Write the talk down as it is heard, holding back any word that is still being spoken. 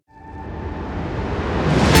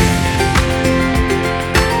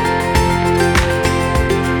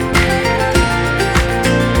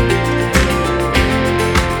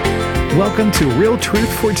Welcome to Real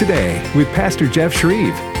Truth for Today with Pastor Jeff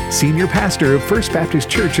Shreve, Senior Pastor of First Baptist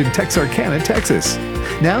Church in Texarkana, Texas.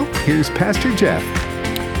 Now, here's Pastor Jeff.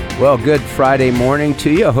 Well, good Friday morning to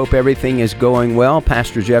you. I hope everything is going well.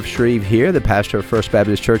 Pastor Jeff Shreve here, the pastor of First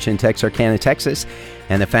Baptist Church in Texarkana, Texas,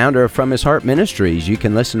 and the founder of From His Heart Ministries. You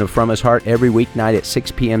can listen to From His Heart every weeknight at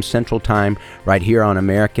 6 p.m. Central Time right here on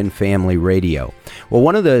American Family Radio. Well,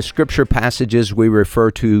 one of the scripture passages we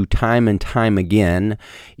refer to time and time again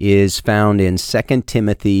is found in 2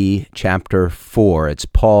 Timothy chapter 4. It's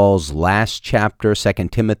Paul's last chapter. 2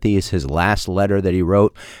 Timothy is his last letter that he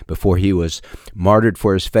wrote before he was martyred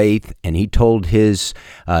for his faith, and he told his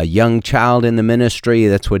young child in the ministry,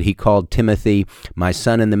 that's what he called Timothy, my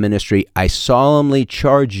son in the ministry, I solemnly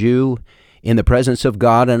charge you in the presence of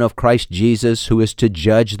God and of Christ Jesus, who is to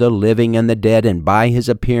judge the living and the dead, and by his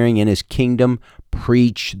appearing in his kingdom,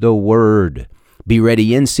 preach the word. Be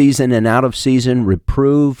ready in season and out of season,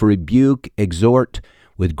 reprove, rebuke, exhort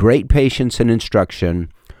with great patience and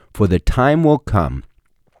instruction, for the time will come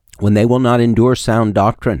when they will not endure sound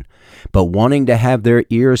doctrine, but wanting to have their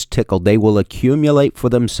ears tickled, they will accumulate for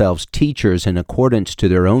themselves teachers in accordance to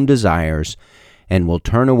their own desires, and will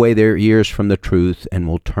turn away their ears from the truth, and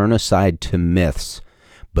will turn aside to myths.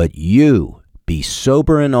 But you, be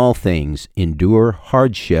sober in all things, endure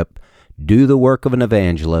hardship, do the work of an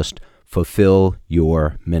evangelist, fulfill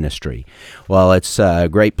your ministry. Well, it's a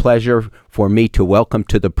great pleasure for me to welcome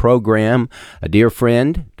to the program a dear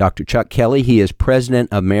friend, Dr. Chuck Kelley. He is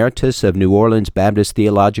President Emeritus of New Orleans Baptist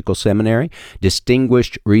Theological Seminary,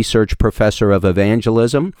 Distinguished Research Professor of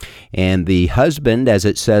Evangelism, and the husband, as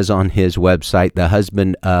it says on his website, the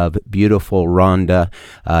husband of beautiful Rhonda.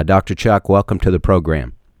 Dr. Chuck, welcome to the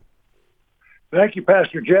program. Thank you,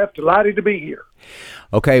 Pastor Jeff. Delighted to be here.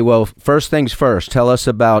 Okay, well, first things first. Tell us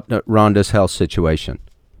about Rhonda's health situation.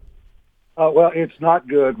 Well, it's not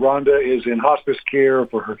good. Rhonda is in hospice care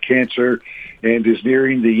for her cancer and is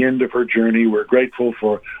nearing the end of her journey. We're grateful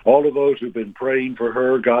for all of those who've been praying for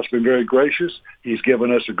her. God's been very gracious. He's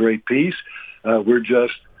given us a great peace. We're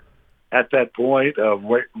just at that point of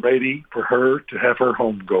ready for her to have her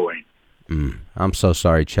home going. I'm so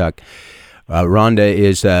sorry, Chuck. Rhonda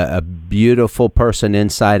is a beautiful person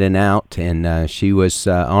inside and out, and she was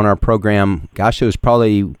on our program, gosh, it was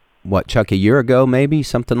probably, Chuck, a year ago maybe,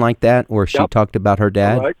 something like that, where she talked about her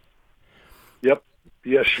dad? All right. Yep.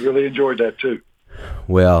 Yes, she really enjoyed that too.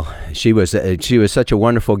 Well, she was such a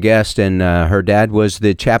wonderful guest, and her dad was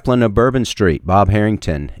the chaplain of Bourbon Street, Bob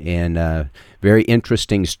Harrington, and very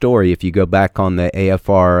interesting story. If you go back on the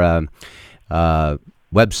AFR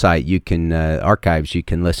website, you can archives, you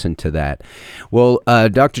can listen to that. Well,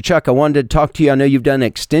 Dr. Chuck, I wanted to talk to you. I know you've done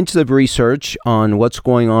extensive research on what's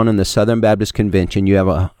going on in the Southern Baptist Convention. You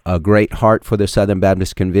have a great heart for the Southern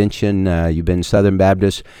Baptist Convention. You've been Southern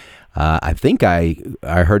Baptist, I think I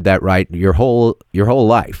heard that right, your whole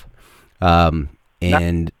life.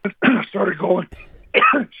 And I started going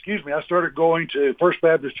I started going to First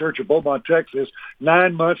Baptist Church of Beaumont, Texas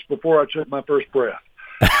 9 months before I took my first breath.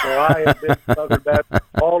 So I have been Southern Baptist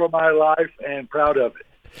all of my life and proud of it.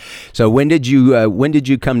 So when did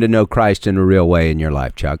you come to know Christ in a real way in your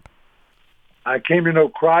life, Chuck? I came to know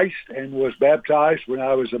Christ and was baptized when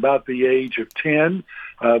I was about the age of 10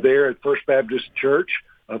 there at First Baptist Church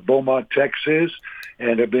of Beaumont, Texas,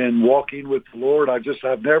 and have been walking with the Lord.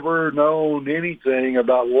 I've never known anything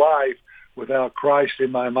about life without Christ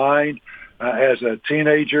in my mind. As a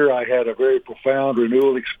teenager, I had a very profound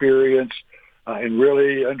renewal experience and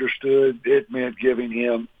really understood it meant giving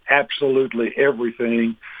him absolutely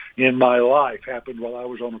everything in my life. Happened while I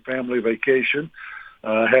was on a family vacation.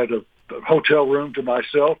 Had a hotel room to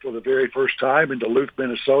myself for the very first time in Duluth,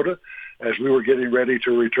 Minnesota, as we were getting ready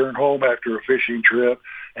to return home after a fishing trip.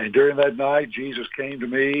 And during that night, Jesus came to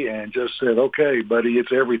me and just said, okay, buddy,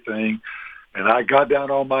 it's everything. And I got down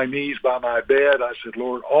on my knees by my bed. I said,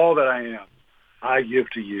 Lord, all that I am, I give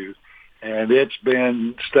to you. And it's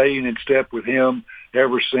been staying in step with him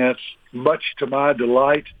ever since, much to my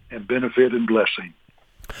delight and benefit and blessing.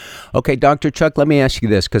 Okay, Dr. Chuck, let me ask you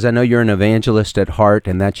this, because I know you're an evangelist at heart,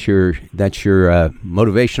 and that's your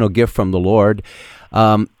motivational gift from the Lord.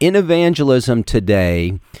 In evangelism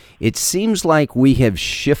today, it seems like we have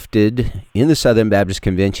shifted in the Southern Baptist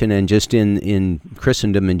Convention and just in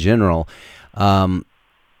Christendom in general.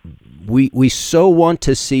 We so want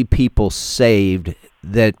to see people saved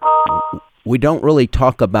that we don't really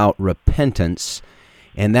talk about repentance,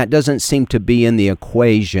 and that doesn't seem to be in the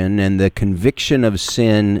equation, and the conviction of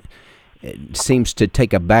sin seems to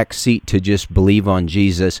take a back seat to just believe on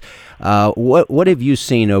Jesus. What have you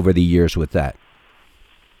seen over the years with that?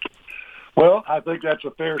 Well, I think that's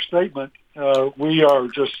a fair statement. we are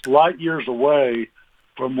just light years away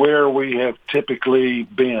from where we have typically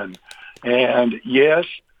been. And yes,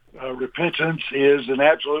 repentance is an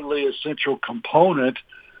absolutely essential component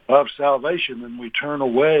of salvation when we turn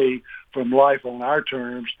away from life on our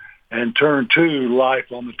terms and turn to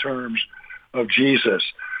life on the terms of Jesus.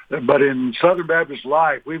 But in Southern Baptist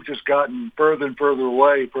life, we've just gotten further and further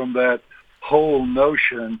away from that whole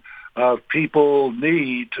notion of people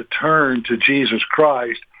need to turn to Jesus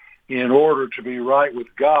Christ in order to be right with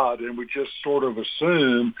God. And we just sort of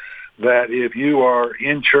assume that if you are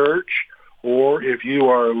in church or if you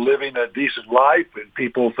are living a decent life and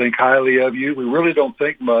people think highly of you, we really don't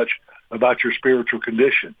think much about your spiritual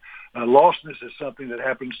condition. Lostness is something that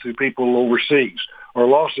happens to people overseas, or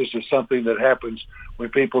lostness is something that happens when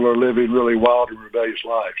people are living really wild and rebellious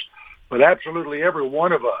lives. But absolutely every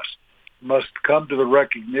one of us must come to the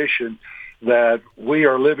recognition that we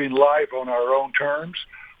are living life on our own terms.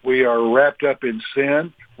 We are wrapped up in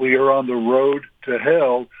sin. We are on the road to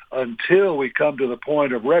hell until we come to the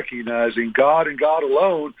point of recognizing God and God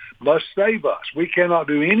alone must save us. We cannot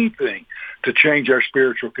do anything to change our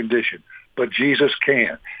spiritual condition, but Jesus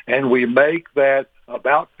can. And we make that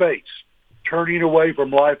about face, turning away from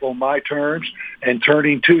life on my terms and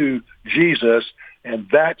turning to Jesus. And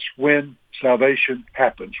that's when salvation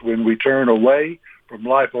happens, when we turn away from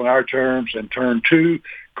life on our terms and turn to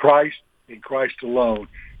Christ and Christ alone.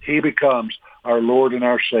 He becomes our Lord and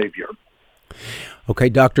our Savior. Okay,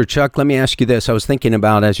 Dr. Chuck, let me ask you this. I was thinking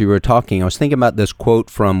about, as you were talking, I was thinking about this quote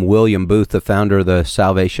from William Booth, the founder of the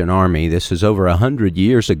Salvation Army. This is over 100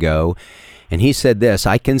 years ago. And he said this: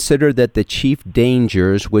 "I consider that the chief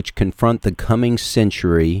dangers which confront the coming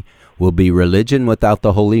century will be religion without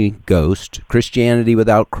the Holy Ghost, Christianity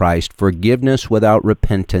without Christ, forgiveness without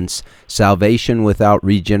repentance, salvation without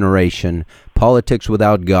regeneration, politics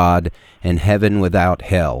without God, and heaven without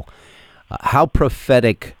hell." How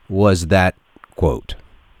prophetic was that quote?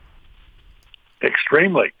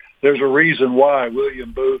 Extremely. There's a reason why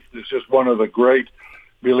William Booth is just one of the great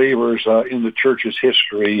believers in the church's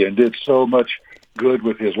history and did so much good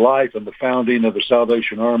with his life and the founding of the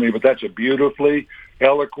Salvation Army. But that's a beautifully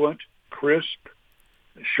eloquent, crisp,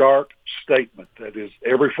 sharp statement. That is,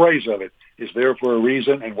 every phrase of it is there for a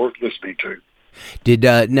reason and worth listening to. Did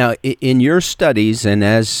now in your studies and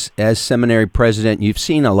as seminary president, you've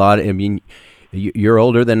seen a lot. I mean, you're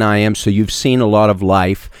older than I am, so you've seen a lot of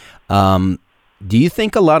life. Do you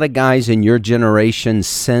think a lot of guys in your generation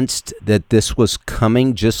sensed that this was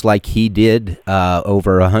coming, just like he did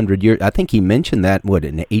over 100 years? I think he mentioned that, in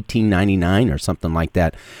 1899 or something like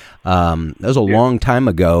that. That was a long time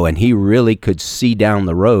ago, and he really could see down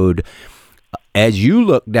the road. As you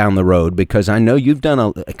look down the road, because I know you've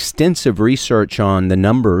done extensive research on the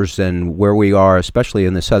numbers and where we are, especially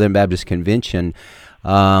in the Southern Baptist Convention,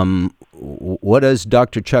 what does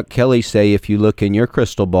Dr. Chuck Kelley say if you look in your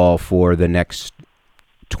crystal ball for the next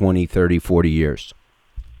 20, 30, 40 years?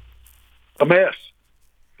 A mess.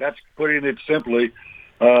 That's putting it simply,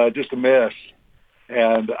 just a mess.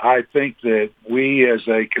 And I think that we as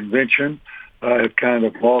a convention have kind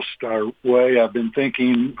of lost our way. I've been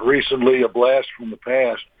thinking recently, a blast from the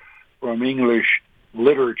past from English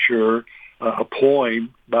literature, a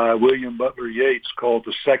poem by William Butler Yeats called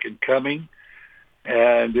The Second Coming.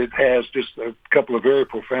 And it has just a couple of very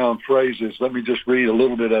profound phrases. Let me just read a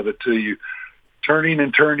little bit of it to you. "Turning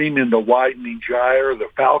and turning in the widening gyre, the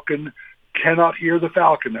falcon cannot hear the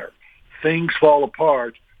falconer. Things fall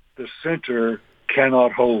apart, the center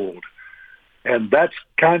cannot hold." And that's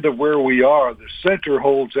kind of where we are. The center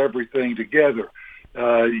holds everything together.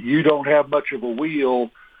 You don't have much of a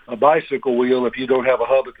wheel, a bicycle wheel, if you don't have a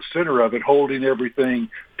hub at the center of it holding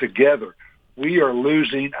everything together. We are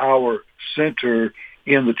losing our center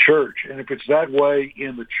in the church. And if it's that way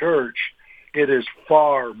in the church, it is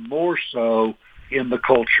far more so in the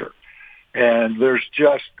culture. And there's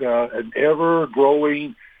just an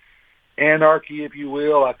ever-growing anarchy, if you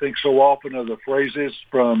will. I think so often of the phrase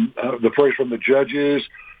from the Judges,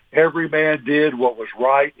 every man did what was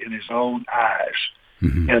right in his own eyes.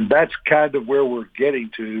 Mm-hmm. And that's kind of where we're getting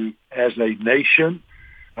to as a nation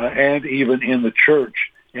and even in the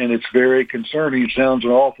church. And it's very concerning. It sounds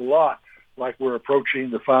an awful lot like we're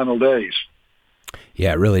approaching the final days.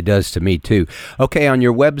 Yeah, it really does to me, too. Okay, on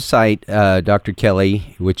your website, Dr.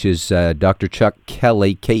 Kelley, which is Dr. Chuck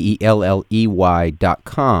Kelley, KELLEY.com,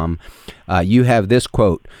 you have this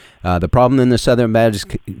quote: "The problem in the Southern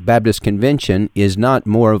Baptist Convention is not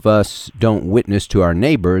more of us don't witness to our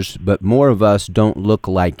neighbors, but more of us don't look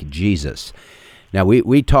like Jesus." Now,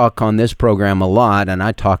 we talk on this program a lot, and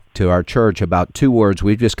I talk to our church about two words.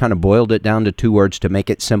 We've just kind of boiled it down to two words to make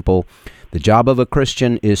it simple. The job of a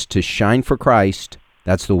Christian is to shine for Christ.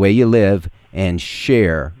 That's the way you live, and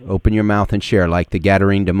share. Open your mouth and share, like the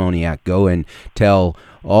Gadarene demoniac. Go and tell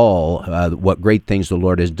all what great things the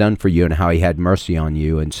Lord has done for you and how he had mercy on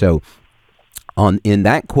you. And so in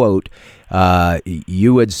that quote,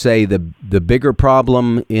 you would say the bigger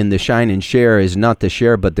problem in the shine and share is not the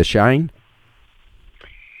share, but the shine?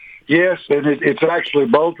 Yes, and it's actually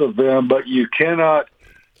both of them, but you cannot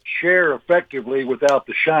share effectively without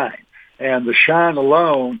the shine. And the shine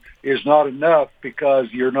alone is not enough because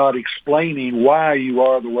you're not explaining why you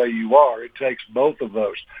are the way you are. It takes both of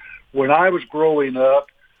those. When I was growing up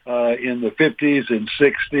in the 50s and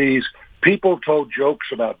 60s, people told jokes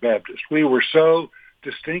about Baptists. We were so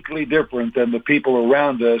distinctly different than the people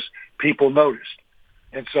around us, people noticed.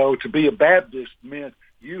 And so to be a Baptist meant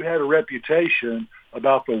you had a reputation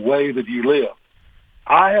about the way that you live.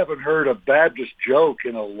 I haven't heard a Baptist joke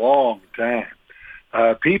in a long time.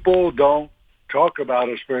 People don't talk about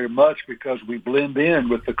us very much because we blend in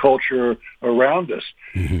with the culture around us.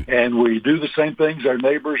 Mm-hmm. And we do the same things our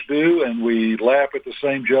neighbors do, and we laugh at the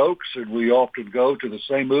same jokes, and we often go to the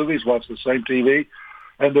same movies, watch the same TV.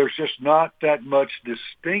 And there's just not that much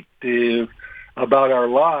distinctive about our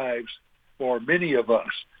lives for many of us.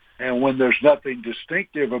 And when there's nothing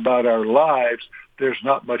distinctive about our lives, there's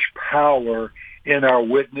not much power in our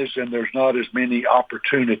witness, and there's not as many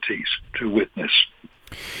opportunities to witness.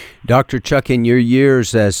 Dr. Chuck, in your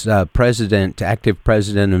years as active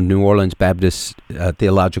president of New Orleans Baptist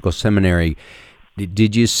Theological Seminary,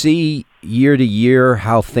 did you see year to year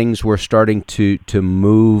how things were starting to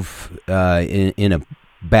move in a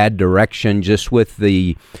bad direction, just with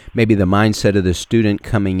maybe the mindset of the student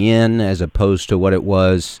coming in as opposed to what it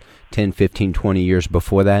was 10, 15, 20 years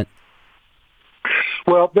before that?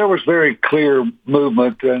 Well, there was very clear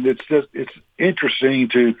movement, and it's interesting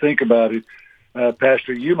to think about it.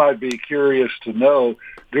 Pastor, you might be curious to know,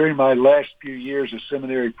 during my last few years as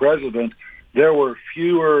seminary president, there were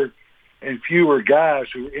fewer and fewer guys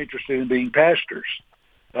who were interested in being pastors.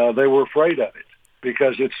 They were afraid of it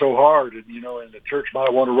because it's so hard, and and the church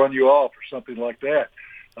might want to run you off or something like that.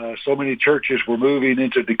 So many churches were moving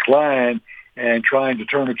into decline, and trying to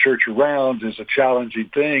turn a church around is a challenging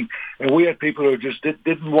thing. And we had people who just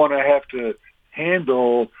didn't want to have to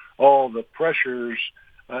handle all the pressures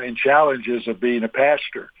and challenges of being a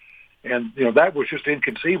pastor. And, that was just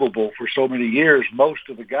inconceivable for so many years. Most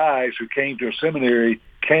of the guys who came to a seminary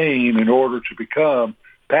came in order to become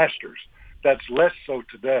pastors. That's less so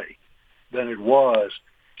today than it was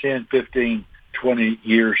 10, 15, 20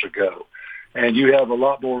 years ago. And you have a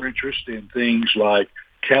lot more interest in things like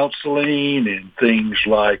counseling and things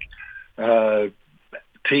like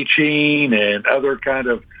teaching and other kind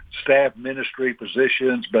of staff ministry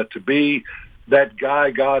positions. But to be that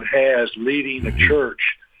guy God has leading a church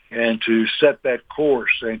and to set that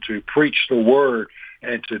course and to preach the word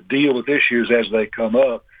and to deal with issues as they come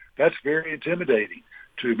up, that's very intimidating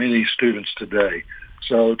to many students today.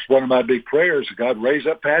 So it's one of my big prayers that God raise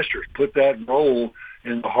up pastors, put that role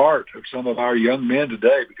in the heart of some of our young men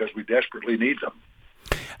today because we desperately need them.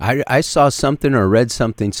 I saw something or read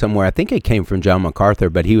something somewhere. I think it came from John MacArthur,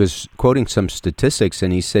 but he was quoting some statistics,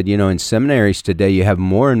 and he said, in seminaries today, you have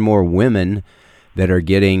more and more women that are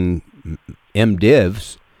getting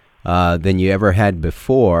MDivs than you ever had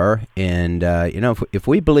before. And, if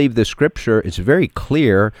we believe the Scripture, it's very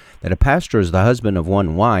clear that a pastor is the husband of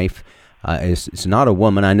one wife. It's not a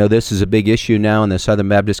woman. I know this is a big issue now in the Southern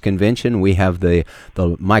Baptist Convention. We have the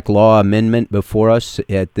Mike Law Amendment before us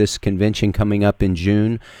at this convention coming up in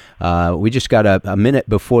June. We just got a minute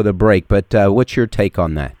before the break, but what's your take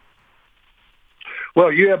on that?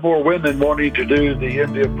 Well, you have more women wanting to do the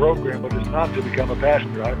MDiv program, but it's not to become a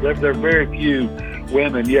pastor. There are very few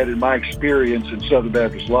women yet in my experience in Southern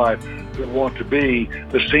Baptist life that want to be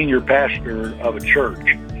the senior pastor of a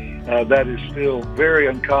church. That is still very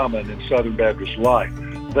uncommon in Southern Baptist life.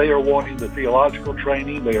 They are wanting the theological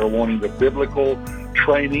training. They are wanting the biblical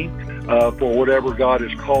training for whatever God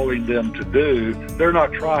is calling them to do. They're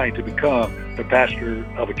not trying to become the pastor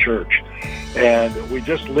of a church. And we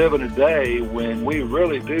just live in a day when we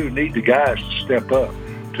really do need the guys to step up,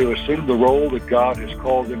 to assume the role that God has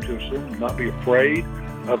called them to assume, not be afraid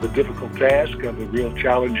of the difficult task, of the real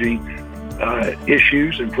challenging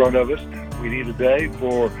issues in front of us. We need a day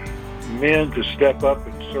for men to step up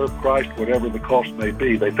and serve Christ, whatever the cost may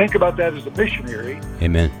be. They think about that as a missionary.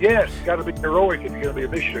 Amen. Yes, it's got to be heroic if you're going to be a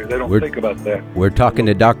missionary. They don't think about that. We're talking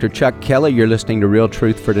to Dr. Chuck Kelley. You're listening to Real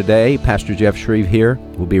Truth for Today. Pastor Jeff Shreve here.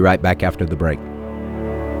 We'll be right back after the break.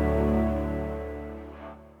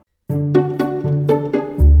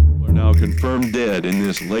 Are now confirmed dead in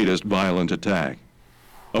this latest violent attack.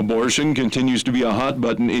 Abortion continues to be a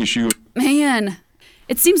hot-button issue. Man,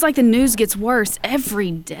 it seems like the news gets worse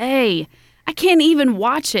every day. I can't even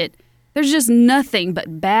watch it. There's just nothing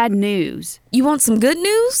but bad news. You want some good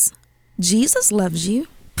news? Jesus loves you.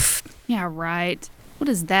 Yeah, right. What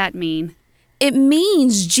does that mean? It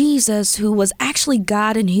means Jesus, who was actually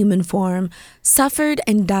God in human form, suffered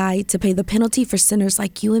and died to pay the penalty for sinners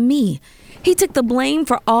like you and me. He took the blame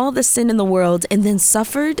for all the sin in the world and then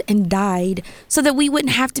suffered and died so that we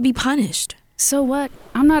wouldn't have to be punished. So what?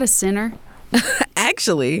 I'm not a sinner.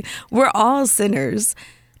 Actually, we're all sinners.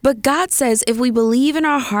 But God says if we believe in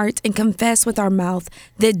our heart and confess with our mouth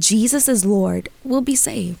that Jesus is Lord, we'll be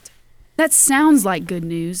saved. That sounds like good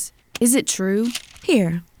news. Is it true?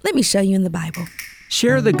 Here, let me show you in the Bible.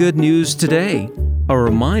 Share the good news today. A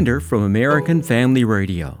reminder from American Family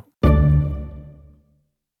Radio.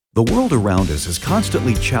 The world around us is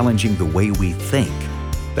constantly challenging the way we think.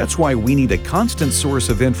 That's why we need a constant source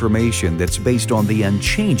of information that's based on the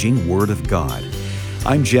unchanging Word of God.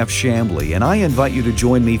 I'm Jeff Chambly, and I invite you to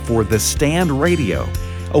join me for The Stand Radio,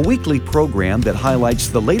 a weekly program that highlights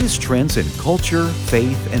the latest trends in culture,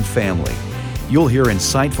 faith, and family. You'll hear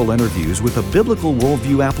insightful interviews with a biblical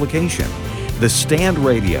worldview application. The Stand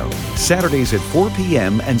Radio, Saturdays at 4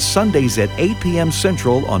 p.m. and Sundays at 8 p.m.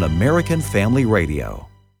 Central on American Family Radio.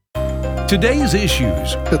 Today's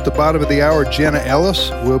issues. At the bottom of the hour, Jenna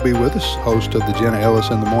Ellis will be with us, host of the Jenna Ellis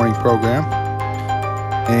in the Morning program.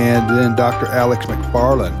 And then Dr. Alex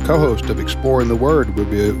McFarland, co-host of Exploring the Word, will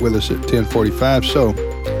be with us at 10:45. So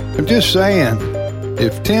I'm just saying,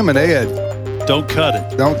 if Tim and Ed Don't cut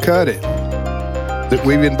it. that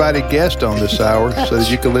we've invited guests on this hour so that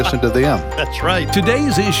you can listen to them. That's right.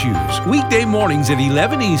 Today's issues. Weekday mornings at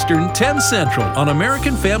 11 Eastern, 10 Central on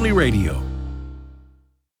American Family Radio.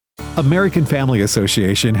 American Family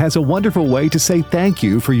Association has a wonderful way to say thank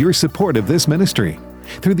you for your support of this ministry.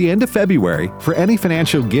 Through the end of February, for any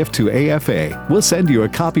financial gift to AFA, we'll send you a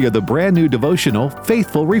copy of the brand new devotional,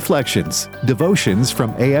 Faithful Reflections, Devotions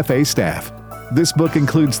from AFA staff. This book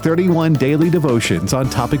includes 31 daily devotions on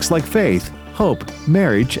topics like faith, hope,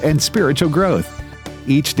 marriage, and spiritual growth.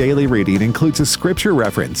 Each daily reading includes a scripture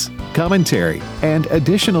reference, commentary, and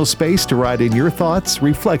additional space to write in your thoughts,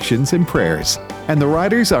 reflections, and prayers. And the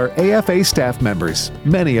writers are AFA staff members,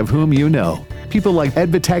 many of whom you know. People like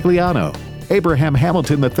Ed Vitagliano, Abraham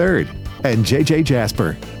Hamilton III, and J.J.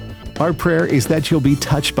 Jasper. Our prayer is that you'll be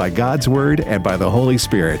touched by God's Word and by the Holy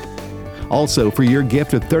Spirit. Also, for your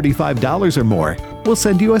gift of $35 or more, we'll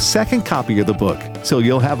send you a second copy of the book, so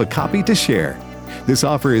you'll have a copy to share. This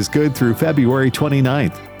offer is good through February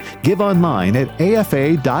 29th. Give online at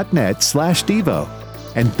afa.net/Devo.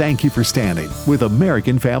 And thank you for standing with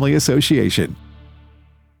American Family Association.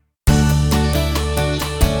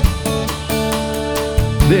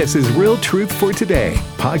 This is Real Truth for Today.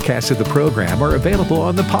 Podcasts of the program are available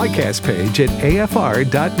on the podcast page at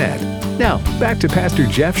afr.net. Now, back to Pastor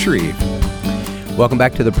Jeff Shreve. Welcome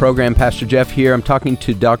back to the program. Pastor Jeff here. I'm talking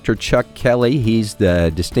to Dr. Chuck Kelley. He's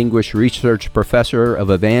the Distinguished Research Professor of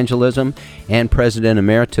Evangelism and President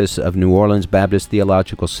Emeritus of New Orleans Baptist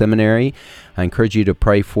Theological Seminary. I encourage you to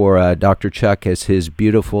pray for Dr. Chuck as his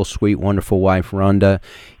beautiful, sweet, wonderful wife, Rhonda,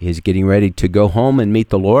 is getting ready to go home and meet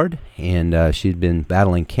the Lord. And she's been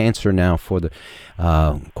battling cancer now for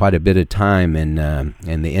quite a bit of time, and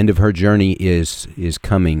the end of her journey is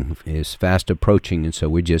coming, is fast approaching. And so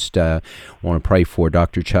we just want to pray for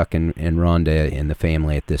Dr. Chuck and Rhonda and the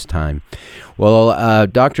family at this time. Well,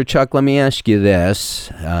 Dr. Chuck, let me ask you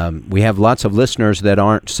this. We have lots of listeners that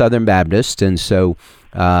aren't Southern Baptist, and so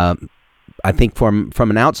I think from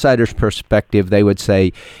an outsider's perspective, they would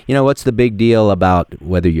say, you know, what's the big deal about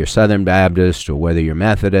whether you're Southern Baptist or whether you're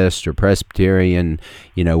Methodist or Presbyterian?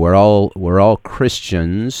 You know, we're all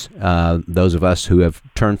Christians, those of us who have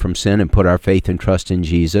turned from sin and put our faith and trust in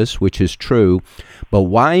Jesus, which is true. But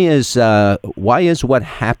why is what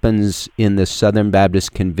happens in the Southern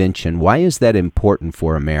Baptist Convention, why is that important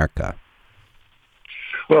for America?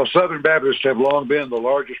 Well, Southern Baptists have long been the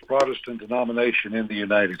largest Protestant denomination in the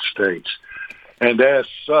United States. And as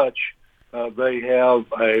such, they have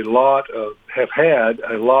had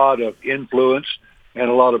a lot of influence and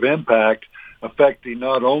a lot of impact affecting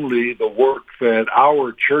not only the work that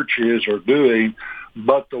our churches are doing,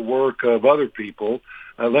 but the work of other people.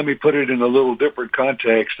 Let me put it in a little different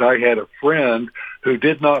context. I had a friend who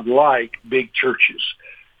did not like big churches,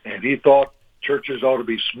 and he thought churches ought to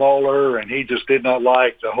be smaller, and he just did not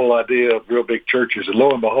like the whole idea of real big churches. And lo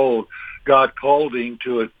and behold, God called him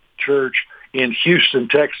to a church in Houston,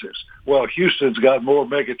 Texas, well, Houston's got more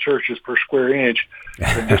mega churches per square inch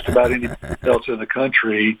than just about anything else in the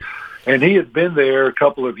country. And he had been there a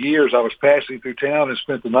couple of years. I was passing through town and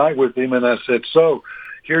spent the night with him, and I said, so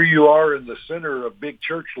here you are in the center of big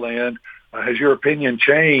church land. Has your opinion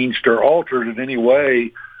changed or altered in any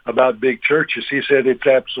way about big churches? He said, it's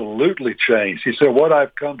absolutely changed. He said, what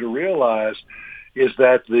I've come to realize is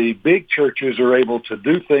that the big churches are able to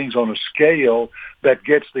do things on a scale that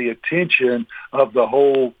gets the attention of the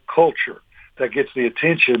whole culture, that gets the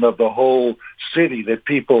attention of the whole city, that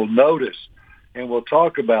people notice and will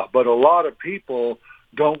talk about. But a lot of people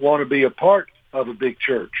don't want to be a part of a big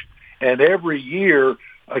church. And every year,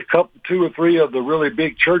 two or three of the really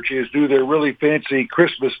big churches do their really fancy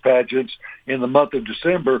Christmas pageants in the month of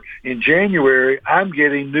December. In January, I'm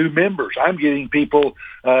getting new members. I'm getting people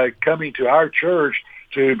coming to our church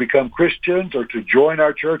to become Christians or to join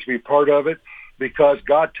our church, be part of it, because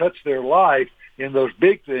God touched their life in those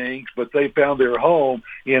big things, but they found their home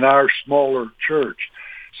in our smaller church.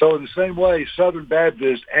 So in the same way, Southern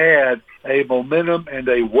Baptists add a momentum and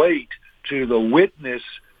a weight to the witness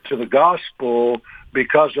to the gospel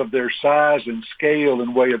because of their size and scale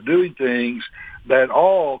and way of doing things that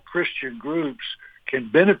all Christian groups can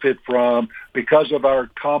benefit from because of our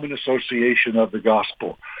common association of the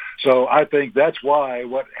gospel. So I think that's why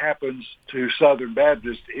what happens to Southern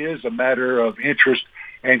Baptists is a matter of interest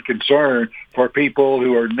and concern for people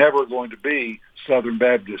who are never going to be Southern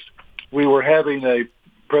Baptists. We were having a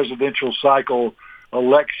presidential cycle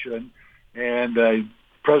election, and a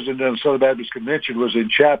president of the Southern Baptist Convention was in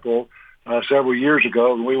chapel several years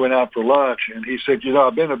ago, and we went out for lunch, and he said,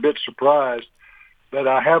 I've been a bit surprised that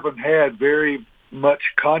I haven't had very much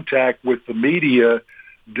contact with the media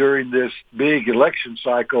during this big election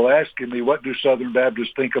cycle asking me, what do Southern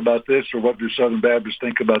Baptists think about this, or what do Southern Baptists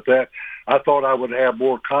think about that? I thought I would have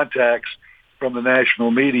more contacts from the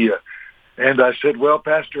national media. And I said, well,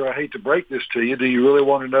 Pastor, I hate to break this to you. Do you really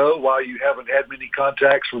want to know why you haven't had many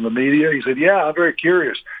contacts from the media? He said, yeah, I'm very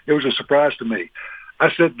curious. It was a surprise to me.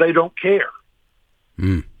 I said, they don't care.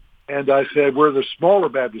 And I said, we're the smaller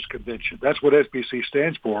Baptist convention. That's what SBC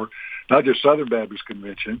stands for, not just Southern Baptist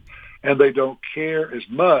Convention. And they don't care as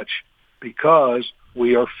much because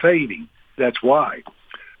we are fading. That's why.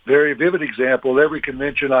 Very vivid example, every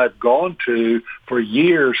convention I've gone to for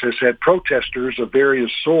years has had protesters of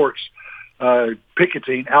various sorts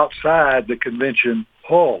picketing outside the convention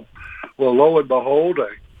hall. Well, lo and behold, a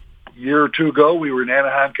year or two ago, we were in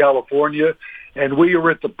Anaheim, California, and we were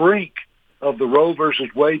at the brink of the Roe versus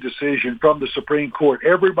Wade decision from the Supreme Court.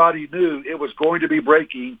 Everybody knew it was going to be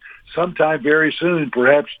breaking sometime very soon,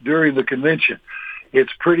 perhaps during the convention.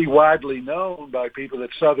 It's pretty widely known by people that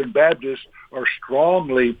Southern Baptists are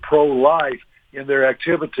strongly pro-life in their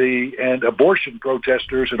activity, and abortion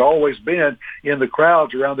protesters had always been in the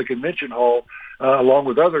crowds around the convention hall, along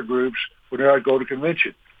with other groups, when I go to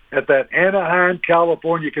convention. At that Anaheim,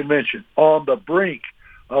 California convention, on the brink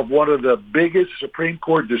of one of the biggest Supreme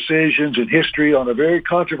Court decisions in history on a very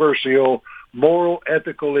controversial moral,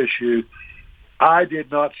 ethical issue, I did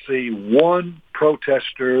not see one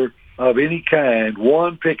protester of any kind,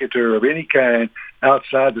 one picketer of any kind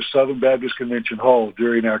outside the Southern Baptist Convention Hall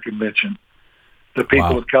during our convention. The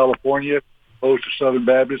people of California, opposed to Southern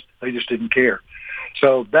Baptists, they just didn't care.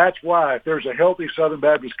 So that's why if there's a healthy Southern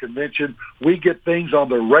Baptist Convention, we get things on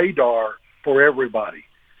the radar for everybody,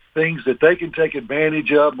 things that they can take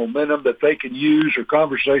advantage of, momentum that they can use, or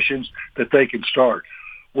conversations that they can start.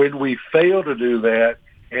 When we fail to do that,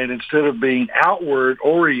 and instead of being outward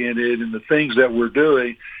oriented in the things that we're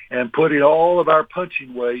doing and putting all of our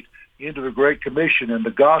punching weight into the Great Commission and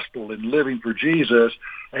the gospel and living for Jesus,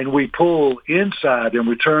 and we pull inside and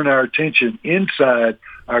we turn our attention inside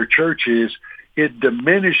our churches, it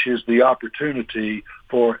diminishes the opportunity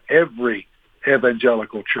for every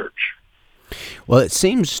evangelical church. Well, it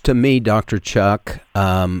seems to me, Dr. Chuck,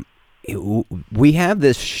 we have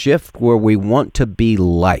this shift where we want to be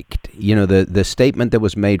liked. You know, the statement that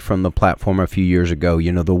was made from the platform a few years ago,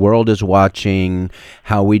 you know, the world is watching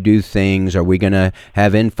how we do things. Are we going to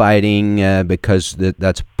have infighting because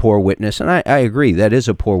that's poor witness? And I agree, that is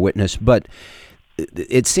a poor witness. But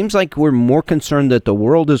it seems like we're more concerned that the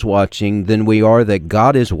world is watching than we are that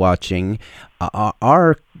God is watching.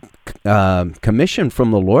 Our commission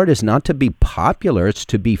from the Lord is not to be popular, it's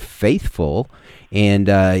to be faithful. And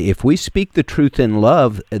if we speak the truth in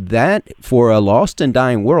love, that for a lost and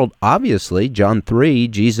dying world, obviously, John 3,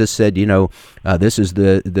 Jesus said, you know, this is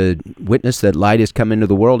the witness that light has come into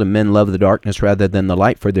the world, and men love the darkness rather than the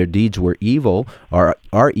light, for their deeds were evil, or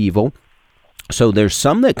are evil. So there's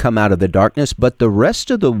some that come out of the darkness, but the rest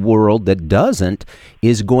of the world that doesn't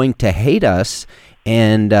is going to hate us.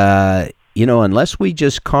 And, unless we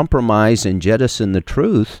just compromise and jettison the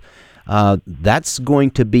truth, that's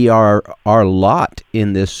going to be our lot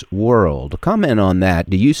in this world. Comment on that.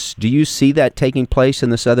 Do you see that taking place in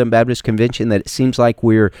the Southern Baptist Convention, that it seems like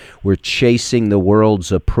we're chasing the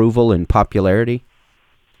world's approval and popularity?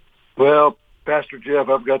 Well, Pastor Jeff,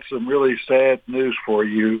 I've got some really sad news for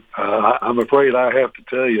you. I'm afraid I have to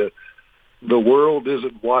tell you, the world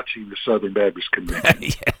isn't watching the Southern Baptist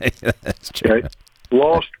Convention. Yeah, that's true. Okay?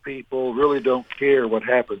 Lost people really don't care what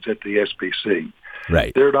happens at the SBC.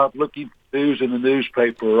 Right. They're not looking for news in the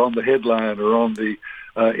newspaper or on the headline or on the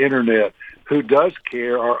Internet. Who does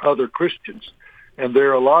care are other Christians. And there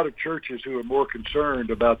are a lot of churches who are more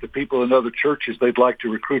concerned about the people in other churches they'd like to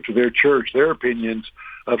recruit to their church, their opinions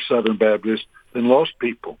of Southern Baptists, than lost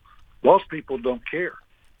people. Lost people don't care.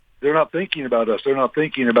 They're not thinking about us. They're not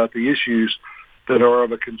thinking about the issues that are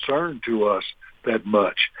of a concern to us that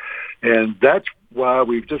much. And that's why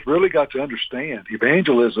we've just really got to understand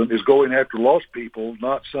evangelism is going after lost people,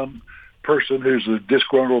 not some person who's a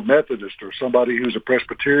disgruntled Methodist or somebody who's a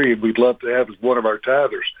Presbyterian we'd love to have as one of our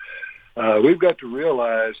tithers. We've got to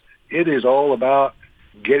realize it is all about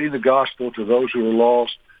getting the gospel to those who are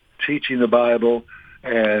lost, teaching the Bible,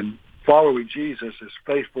 and following Jesus as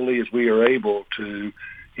faithfully as we are able to,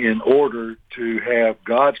 in order to have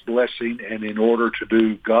God's blessing and in order to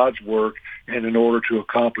do God's work and in order to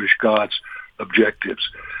accomplish God's objectives.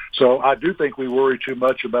 So I do think we worry too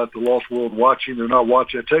much about the lost world watching. They're not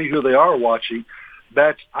watching. I tell you who they are watching.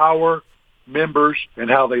 That's our members and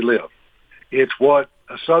how they live. It's what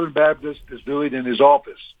a Southern Baptist is doing in his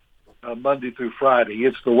office Monday through Friday.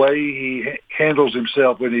 It's the way he handles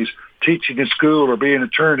himself when he's teaching in school or being an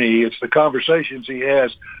attorney. It's the conversations he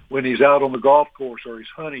has when he's out on the golf course or he's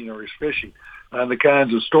hunting or he's fishing, and the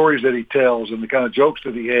kinds of stories that he tells and the kind of jokes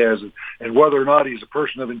that he has, and whether or not he's a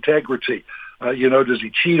person of integrity. Does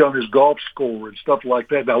he cheat on his golf score and stuff like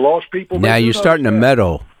that? Now, lost people... Now you're starting to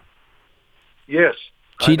meddle. Yes.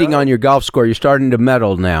 Cheating on your golf score, you're starting to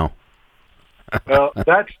meddle now.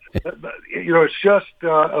 It's just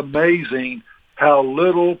amazing how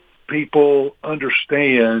little people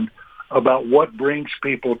understand about what brings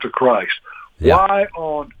people to Christ. Yeah. Why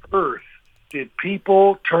on earth did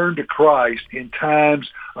people turn to Christ in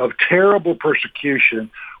times of terrible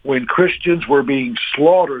persecution when Christians were being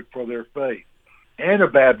slaughtered for their faith?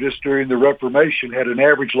 Anabaptists during the Reformation had an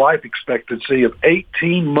average life expectancy of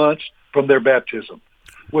 18 months from their baptism.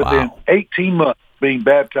 Within 18 months being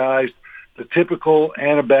baptized, the typical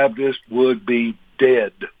Anabaptist would be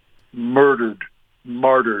dead, murdered,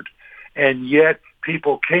 martyred. And yet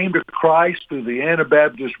people came to Christ through the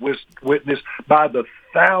Anabaptist witness by the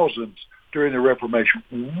thousands during the Reformation.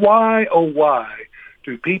 Why, oh why,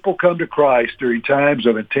 do people come to Christ during times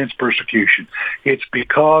of intense persecution? It's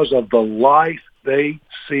because of the life they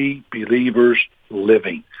see believers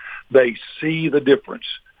living. They see the difference.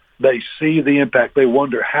 They see the impact. They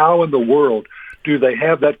wonder, how in the world do they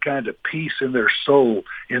have that kind of peace in their soul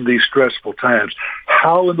in these stressful times?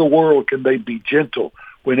 How in the world can they be gentle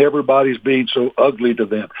when everybody's being so ugly to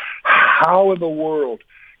them? How in the world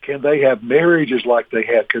can they have marriages like they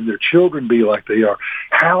have? Can their children be like they are?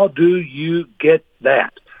 How do you get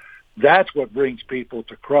that? That's what brings people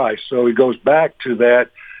to Christ. So he goes back to that,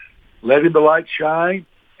 letting the light shine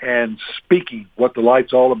and speaking what the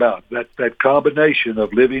light's all about. That combination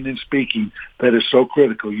of living and speaking that is so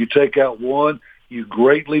critical. You take out one, you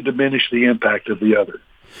greatly diminish the impact of the other.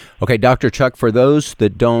 Okay, Dr. Chuck, for those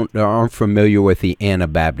that aren't familiar with the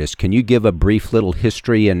Anabaptists, can you give a brief little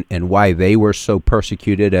history and why they were so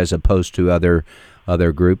persecuted as opposed to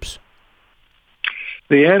other groups?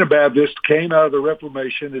 The Anabaptists came out of the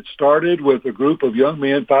Reformation. It started with a group of young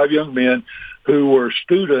men, 5 young men, who were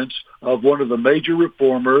students of one of the major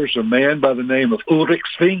reformers, a man by the name of Ulrich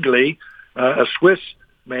Zwingli, a Swiss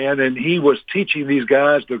man, and he was teaching these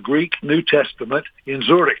guys the Greek New Testament in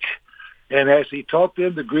Zurich. And as he taught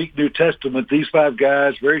them the Greek New Testament, these 5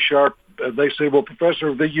 guys, very sharp, they say, well,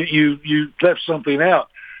 Professor, you left something out.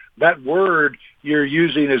 That word you're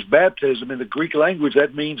using as baptism in the Greek language,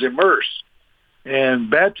 that means immerse. And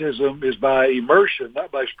baptism is by immersion,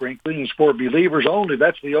 not by sprinkling. It's for believers only.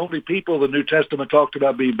 That's the only people the New Testament talked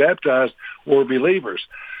about being baptized were believers.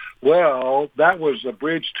 Well, that was a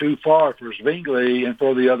bridge too far for Zwingli and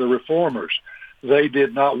for the other reformers. They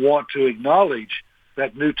did not want to acknowledge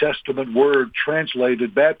that New Testament word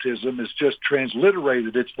translated baptism is just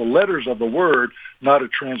transliterated. It's the letters of the word, not a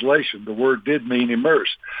translation. The word did mean immerse.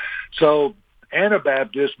 So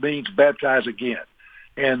Anabaptist means baptize again.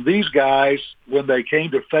 And these guys, when they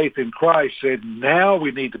came to faith in Christ, said, now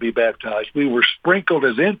we need to be baptized. We were sprinkled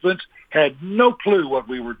as infants. had no clue what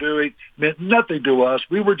we were doing, meant nothing to us.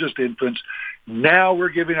 We were just infants. Now we're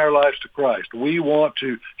giving our lives to Christ. We want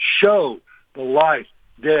to show the life,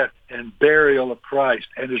 death, and burial of Christ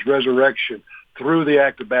and his resurrection through the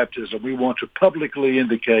act of baptism. We want to publicly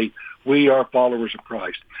indicate we are followers of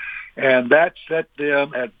Christ. And that set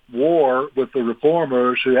them at war with the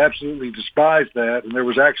reformers, who absolutely despised that. And there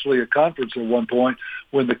was actually a conference at one point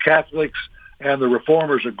when the Catholics and the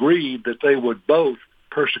reformers agreed that they would both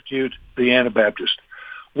persecute the Anabaptists,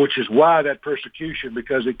 which is why that persecution,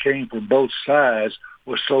 because it came from both sides,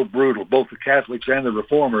 was so brutal. Both the Catholics and the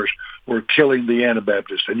reformers were killing the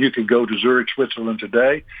Anabaptists. And you can go to Zurich, Switzerland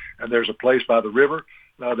today, and there's a place by the river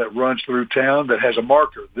that runs through town that has a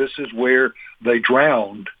marker. This is where they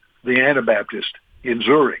drowned the Anabaptist in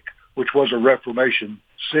Zurich, which was a Reformation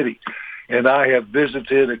city. And I have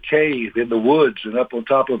visited a cave in the woods and up on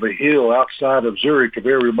top of a hill outside of Zurich, a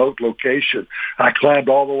very remote location. I climbed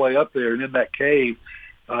all the way up there, and in that cave,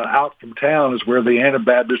 out from town, is where the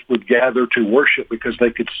Anabaptists would gather to worship, because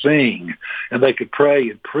they could sing and they could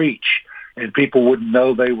pray and preach, and people wouldn't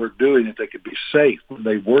know they were doing it. They could be safe when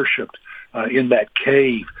they worshiped in that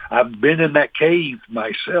cave. I've been in that cave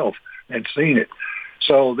myself and seen it.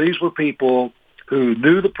 So these were people who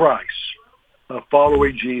knew the price of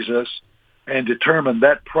following Jesus and determined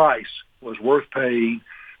that price was worth paying.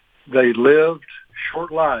 They lived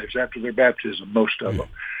short lives after their baptism, most of them.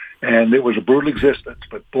 And it was a brutal existence.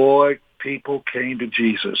 But boy, people came to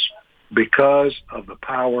Jesus because of the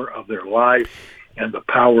power of their life and the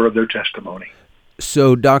power of their testimony.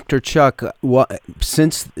 So, Dr. Chuck, that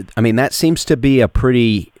seems to be a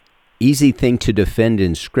pretty easy thing to defend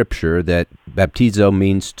in Scripture, that baptizo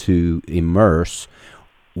means to immerse.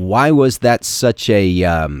 Why was that such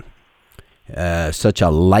a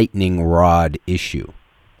lightning rod issue?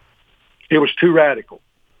 It was too radical.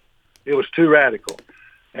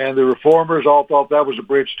 And the reformers all thought that was a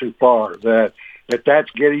bridge too far,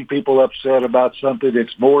 that's getting people upset about something.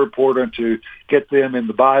 It's more important to get them in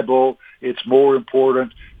the Bible. It's more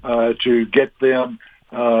important to get them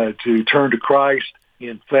to turn to Christ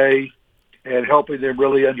in faith, and helping them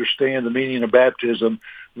really understand the meaning of baptism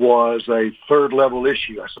was a third-level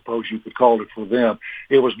issue, I suppose you could call it, for them.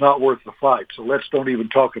 It was not worth the fight. So let's don't even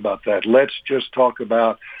talk about that. Let's just talk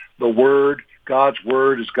about the Word. God's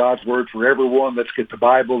Word is God's Word for everyone. Let's get the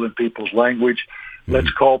Bible in people's language. Let's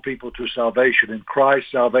call people to salvation. In Christ,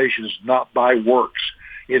 salvation is not by works.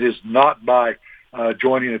 It is not by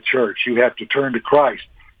joining a church. You have to turn to Christ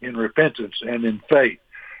in repentance and in faith.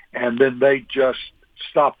 And then they just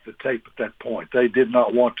stopped the tape at that point. They did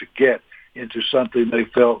not want to get into something they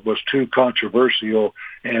felt was too controversial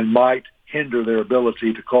and might hinder their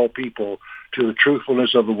ability to call people to the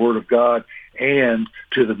truthfulness of the Word of God and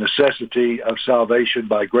to the necessity of salvation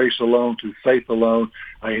by grace alone, through faith alone,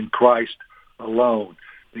 in Christ alone.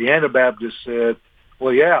 The Anabaptists said,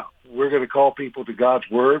 well, yeah, we're going to call people to God's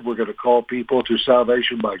Word. We're going to call people to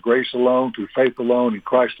salvation by grace alone, through faith alone, in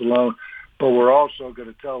Christ alone. But we're also going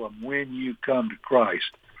to tell them, when you come to Christ,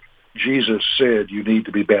 Jesus said you need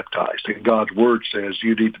to be baptized. And God's Word says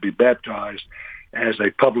you need to be baptized as a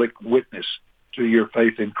public witness to your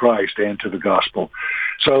faith in Christ and to the gospel.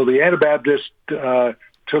 So the Anabaptists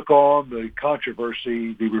took on the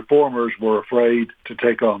controversy the reformers were afraid to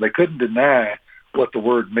take on. They couldn't deny what the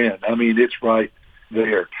word meant. I mean, it's right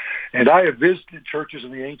there. And I have visited churches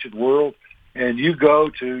in the ancient world, and you go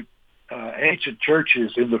to ancient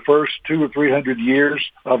churches in the first 200 or 300 years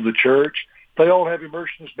of the church, they all have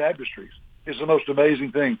immersionist baptistries. It's the most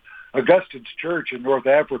amazing thing. Augustine's church in North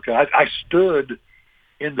Africa, I stood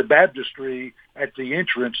in the baptistry at the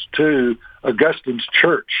entrance to Augustine's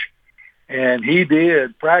church, and he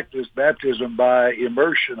did practice baptism by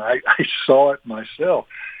immersion. I saw it myself.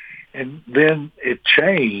 And then it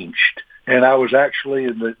changed, and I was actually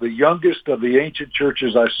in the youngest of the ancient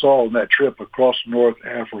churches I saw on that trip across North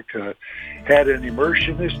Africa had an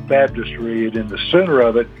immersionist baptistry, and in the center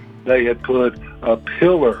of it, they had put a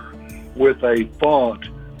pillar with a font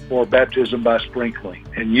for baptism by sprinkling.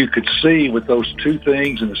 And you could see with those two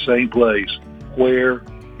things in the same place where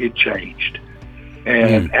it changed.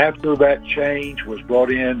 And after that change was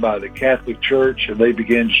brought in by the Catholic Church, and they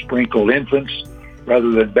began to sprinkle infants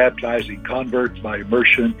rather than baptizing converts by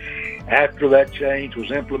immersion, after that change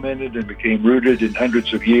was implemented and became rooted in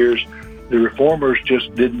hundreds of years, the reformers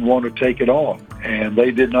just didn't want to take it on. And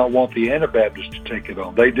they did not want the Anabaptists to take it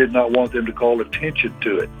on. They did not want them to call attention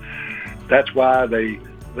to it. That's why they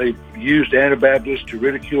used Anabaptists to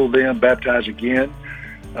ridicule them. Baptize again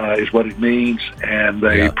is what it means. And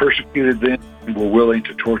they persecuted them and were willing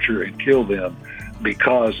to torture and kill them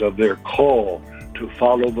because of their call to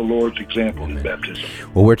follow the Lord's example in baptism.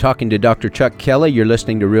 Well, we're talking to Dr. Chuck Kelley. You're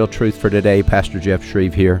listening to Real Truth for Today. Pastor Jeff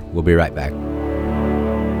Shreve here. We'll be right back.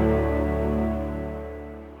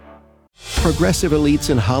 Progressive elites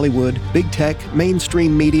in Hollywood, big tech,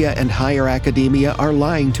 mainstream media, and higher academia are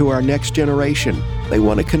lying to our next generation. They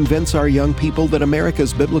want to convince our young people that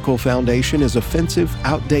America's biblical foundation is offensive,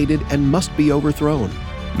 outdated, and must be overthrown.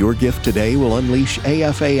 Your gift today will unleash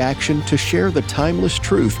AFA action to share the timeless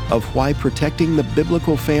truth of why protecting the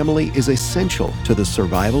biblical family is essential to the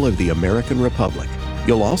survival of the American Republic.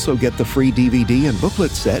 You'll also get the free DVD and booklet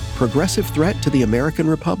set, Progressive Threat to the American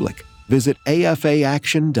Republic. Visit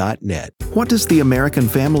afaaction.net. What does the American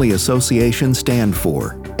Family Association stand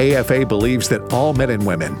for? AFA believes that all men and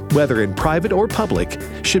women, whether in private or public,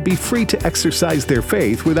 should be free to exercise their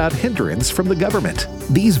faith without hindrance from the government.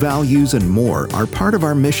 These values and more are part of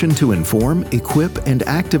our mission to inform, equip, and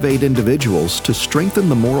activate individuals to strengthen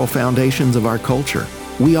the moral foundations of our culture.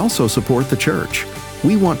 We also support the church.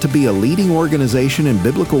 We want to be a leading organization in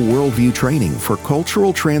biblical worldview training for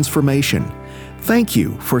cultural transformation. Thank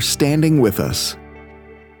you for standing with us.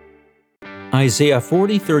 Isaiah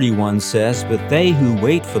 40:31 says, "But they who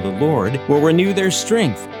wait for the Lord will renew their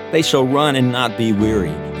strength. They shall run and not be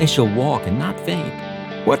weary. They shall walk and not faint."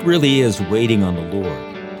 What really is waiting on the Lord?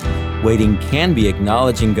 Waiting can be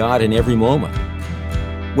acknowledging God in every moment.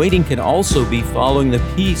 Waiting can also be following the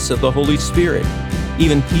peace of the Holy Spirit,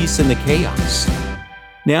 even peace in the chaos.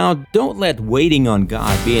 Now, don't let waiting on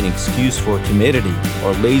God be an excuse for timidity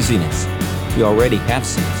or laziness. We already have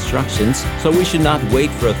some instructions, so we should not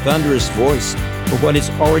wait for a thunderous voice or what is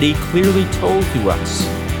already clearly told to us.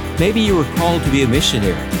 Maybe you were called to be a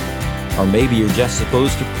missionary, or maybe you're just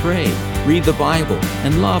supposed to pray, read the Bible,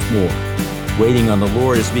 and love more. Waiting on the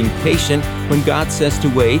Lord is being patient when God says to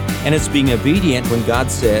wait, and it's being obedient when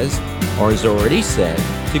God says, or has already said,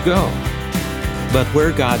 to go. But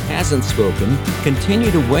where God hasn't spoken,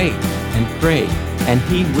 continue to wait and pray, and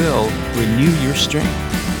He will renew your strength.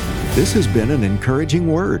 This has been an encouraging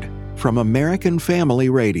word from American Family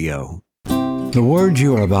Radio. The words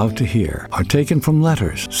you are about to hear are taken from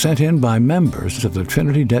letters sent in by members of the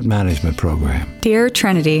Trinity Debt Management Program. Dear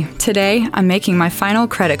Trinity, today I'm making my final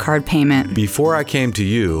credit card payment. Before I came to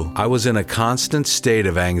you, I was in a constant state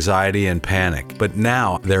of anxiety and panic, but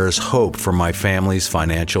now there is hope for my family's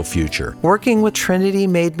financial future. Working with Trinity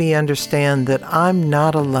made me understand that I'm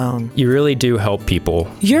not alone. You really do help people.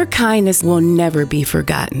 Your kindness will never be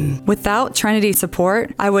forgotten. Without Trinity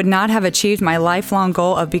support, I would not have achieved my lifelong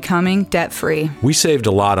goal of becoming debt-free. We saved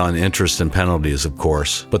a lot on interest and penalties, of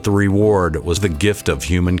course, but the reward was the gift of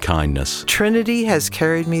human kindness. Trinity has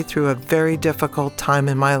carried me through a very difficult time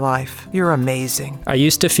in my life. You're amazing. I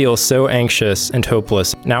used to feel so anxious and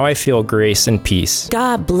hopeless. Now I feel grace and peace.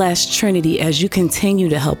 God bless Trinity as you continue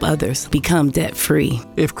to help others become debt-free.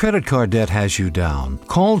 If credit card debt has you down,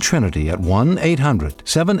 call Trinity at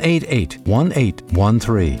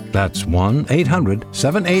 1-800-788-1813. That's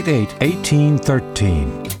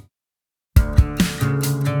 1-800-788-1813.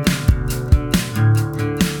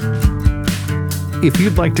 If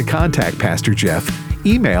you'd like to contact Pastor Jeff,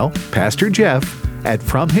 email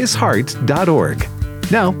pastorjeff@fromhisheart.org.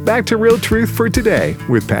 Now, back to Real Truth for Today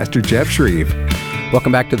with Pastor Jeff Shreve.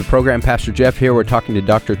 Welcome back to the program. Pastor Jeff here. We're talking to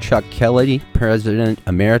Dr. Chuck Kelley, President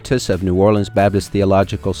Emeritus of New Orleans Baptist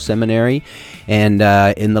Theological Seminary. And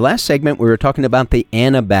in the last segment, we were talking about the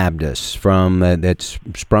Anabaptists that's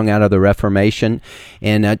sprung out of the Reformation.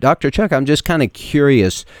 And Dr. Chuck, I'm just kind of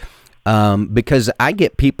curious, because I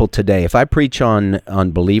get people today, if I preach on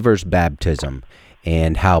believers' baptism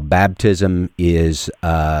and how baptism is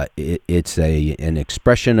it's an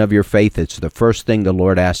expression of your faith. It's the first thing the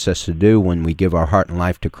Lord asks us to do when we give our heart and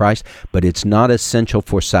life to Christ, but it's not essential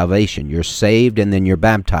for salvation. You're saved and then you're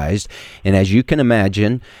baptized. And as you can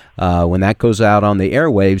imagine, when that goes out on the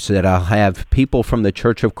airwaves, that I'll have people from the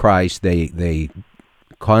Church of Christ, they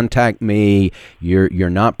contact me, you're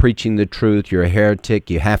not preaching the truth, you're a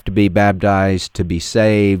heretic, you have to be baptized to be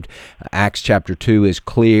saved. Acts chapter 2 is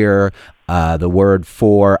clear. The word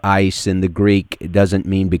for, eis in the Greek, it doesn't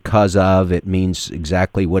mean because of, it means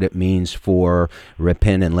exactly what it means for.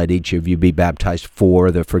 Repent and let each of you be baptized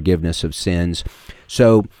for the forgiveness of sins.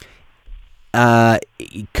 So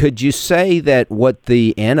could you say that what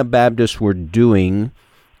the Anabaptists were doing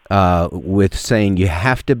with saying you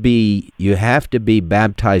have to be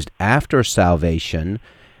baptized after salvation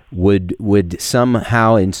would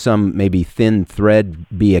somehow in some maybe thin thread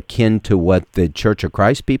be akin to what the Church of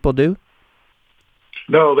Christ people do?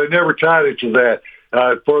 No, they never tied it to that.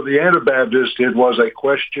 For the Anabaptists, it was a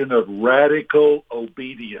question of radical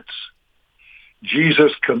obedience.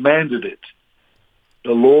 Jesus commanded it.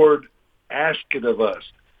 The Lord ask it of us.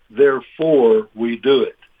 Therefore, we do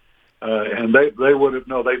it. And they would have,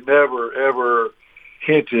 no, they never, ever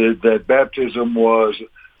hinted that baptism was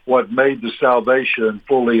what made the salvation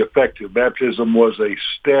fully effective. Baptism was a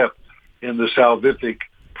step in the salvific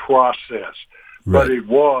process, but it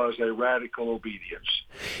was a radical obedience.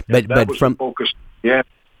 But was from the focus,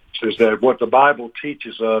 is that what the Bible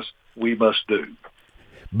teaches us, we must do.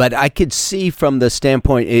 But I could see from the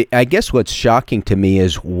standpoint, I guess what's shocking to me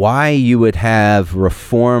is why you would have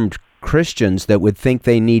Reformed Christians that would think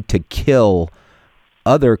they need to kill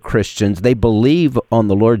other Christians. They believe on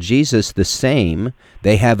the Lord Jesus the same.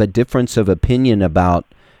 They have a difference of opinion about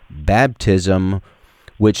baptism,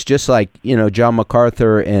 which just like, John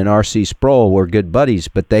MacArthur and R.C. Sproul were good buddies,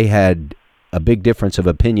 but they had a big difference of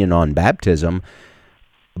opinion on baptism.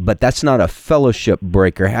 But that's not a fellowship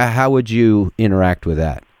breaker. How would you interact with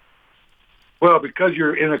that? Well, because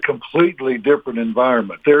you're in a completely different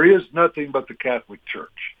environment. There is nothing but the Catholic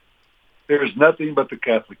Church. There's nothing but the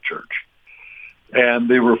Catholic Church. And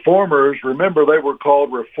the Reformers, remember, they were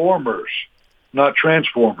called Reformers, not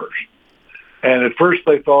Transformers. And at first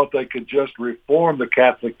they thought they could just reform the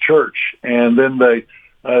Catholic Church. And then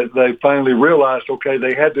they finally realized, okay,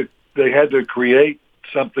 they had to create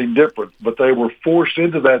something different, but they were forced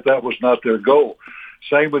into that. That was not their goal.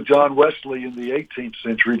 Same with John Wesley in the 18th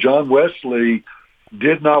century. John Wesley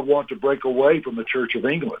did not want to break away from the Church of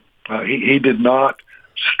England. He did not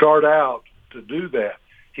start out to do that.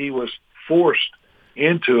 He was forced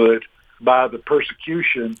into it by the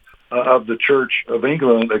persecution of the Church of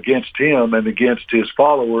England against him and against his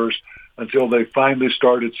followers until they finally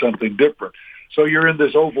started something different. So you're in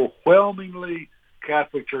this overwhelmingly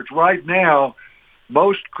Catholic Church. Right now,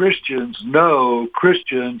 most Christians know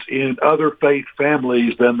Christians in other faith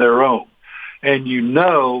families than their own. And you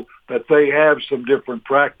know that they have some different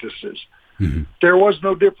practices. Mm-hmm. There was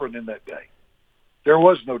no different in that day. There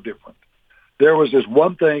was no different. There was this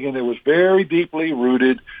one thing, and it was very deeply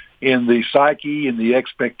rooted in the psyche, in the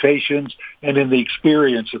expectations, and in the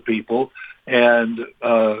experience of people. And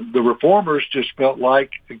the Reformers just felt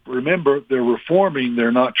like, remember, they're reforming,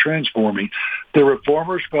 they're not transforming. The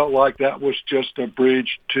Reformers felt like that was just a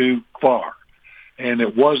bridge too far, and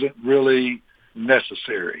it wasn't really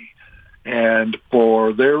necessary. And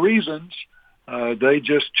for their reasons, they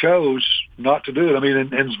just chose not to do it. I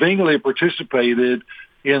mean, and Zwingli participated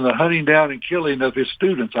in the hunting down and killing of his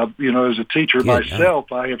students. As a teacher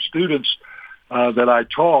myself, I have students that I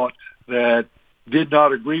taught that did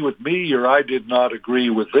not agree with me, or I did not agree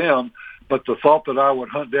with them, but the thought that I would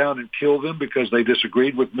hunt down and kill them because they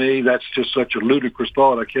disagreed with me, that's just such a ludicrous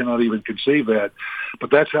thought. I cannot even conceive that. But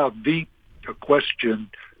that's how deep a question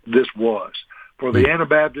this was. For the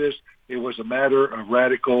Anabaptists, it was a matter of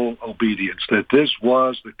radical obedience, that this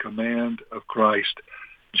was the command of Christ.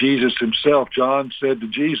 Jesus himself, John said to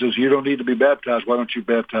Jesus, you don't need to be baptized. Why don't you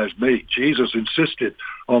baptize me? Jesus insisted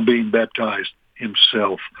on being baptized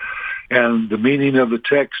himself. And the meaning of the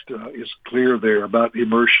text is clear there about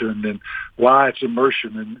immersion and why it's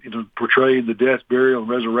immersion and portraying the death, burial, and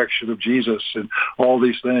resurrection of Jesus and all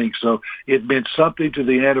these things. So it meant something to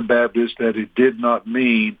the Anabaptists that it did not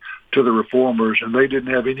mean to the Reformers, and they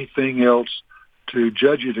didn't have anything else to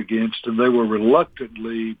judge it against, and they were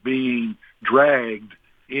reluctantly being dragged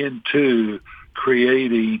into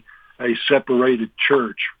creating a separated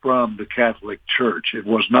church from the Catholic Church. It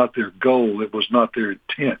was not their goal. It was not their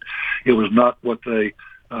intent. It was not what they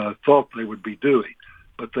thought they would be doing.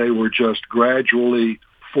 But they were just gradually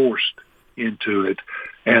forced into it.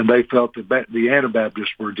 And they felt that the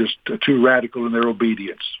Anabaptists were just too radical in their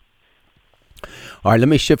obedience. All right, let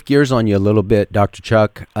me shift gears on you a little bit, Dr.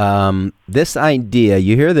 Chuck. This idea,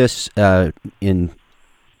 you hear this in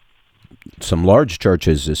some large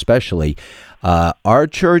churches especially. Our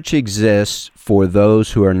church exists for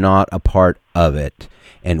those who are not a part of it.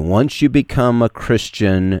 And once you become a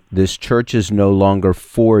Christian, this church is no longer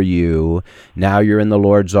for you. Now you're in the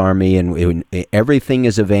Lord's army, and everything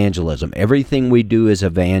is evangelism. Everything we do is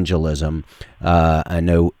evangelism. I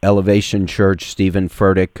know Elevation Church, Stephen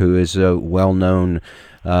Furtick, who is a well-known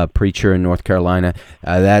preacher in North Carolina,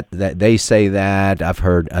 that they say that. I've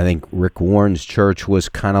heard, I think Rick Warren's church was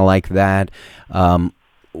kind of like that.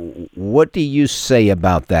 What do you say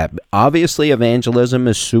about that? Obviously, evangelism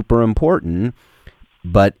is super important,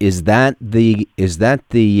 but is that the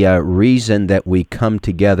reason that we come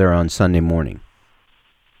together on Sunday morning?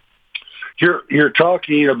 You're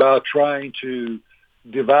talking about trying to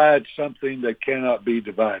divide something that cannot be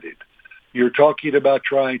divided. You're talking about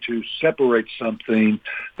trying to separate something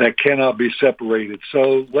that cannot be separated.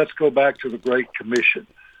 So let's go back to the Great Commission.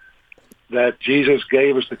 that Jesus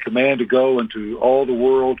gave us the command to go into all the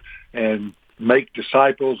world and make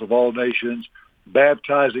disciples of all nations,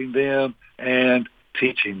 baptizing them and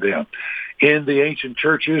teaching them. In the ancient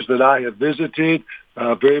churches that I have visited,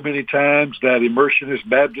 very many times that immersionist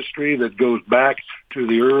baptistry that goes back to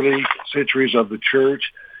the early centuries of the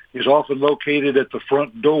church is often located at the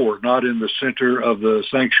front door, not in the center of the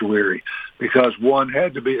sanctuary, because one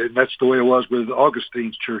had to be, and that's the way it was with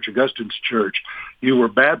Augustine's church. You were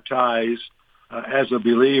baptized as a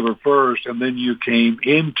believer first, and then you came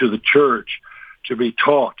into the church to be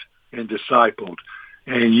taught and discipled.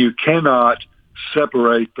 And you cannot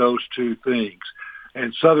separate those two things.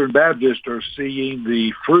 And Southern Baptists are seeing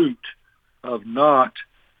the fruit of not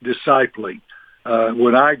discipling.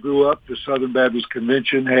 When I grew up, the Southern Baptist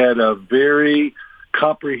Convention had a very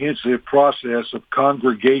comprehensive process of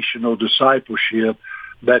congregational discipleship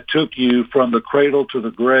that took you from the cradle to the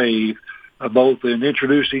grave, both in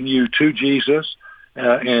introducing you to Jesus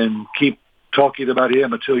and keep talking about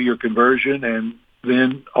him until your conversion, and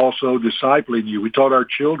then also discipling you. We taught our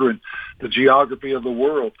children the geography of the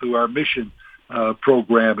world through our mission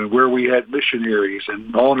program and where we had missionaries,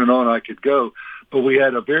 and on I could go. But we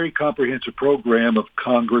had a very comprehensive program of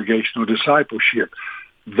congregational discipleship.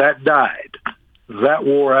 That died. That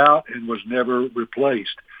wore out and was never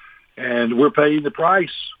replaced. And we're paying the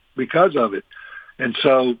price because of it. And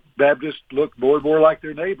so Baptists look more and more like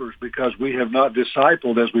their neighbors because we have not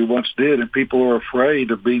discipled as we once did, and people are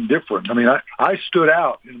afraid of being different. I mean, I stood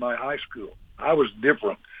out in my high school. I was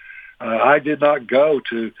different. I did not go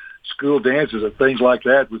to school dances and things like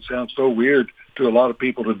that, which sounds so weird to a lot of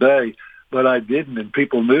people today, but I didn't, and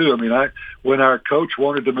people knew. I mean, when our coach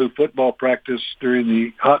wanted to move football practice during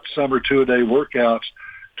the hot summer 2-a-day workouts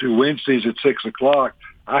to Wednesdays at 6 o'clock,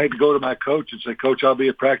 I had to go to my coach and say, Coach, I'll be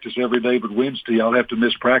at practice every day, but Wednesday I'll have to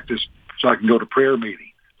miss practice so I can go to prayer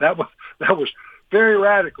meeting. That was very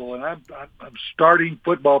radical, and I'm starting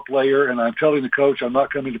football player, and I'm telling the coach I'm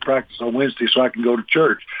not coming to practice on Wednesday so I can go to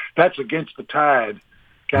church. That's against the tide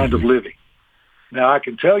kind of living. Now, I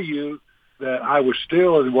can tell you that I was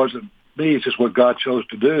still, and it wasn't me, it's just what God chose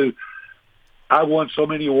to do. I won so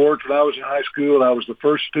many awards when I was in high school. I was the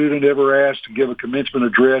first student ever asked to give a commencement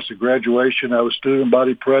address at graduation. I was student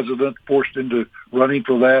body president, forced into running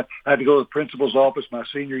for that. I had to go to the principal's office my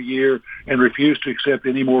senior year and refused to accept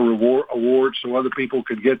any more awards so other people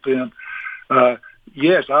could get them.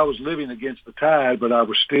 Yes, I was living against the tide, but I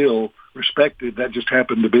was still respected. That just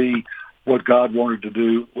happened to be what God wanted to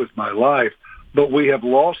do with my life. But we have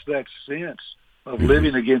lost that sense of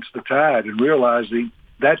living against the tide and realizing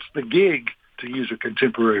that's the gig, to use a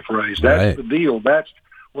contemporary phrase. That's the deal. That's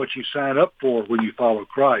what you sign up for when you follow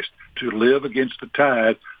Christ, to live against the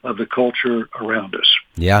tide of the culture around us.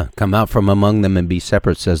 Yeah, come out from among them and be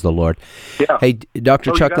separate, says the Lord. Yeah. Hey,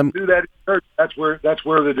 Dr. Chuck, you do that in church.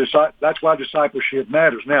 That's why discipleship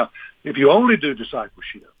matters. Now, if you only do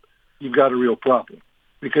discipleship, you've got a real problem,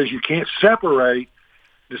 because you can't separate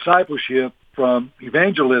discipleship from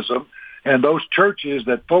evangelism. And those churches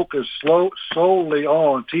that focus solely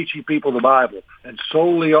on teaching people the Bible and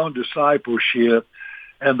solely on discipleship,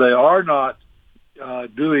 and they are not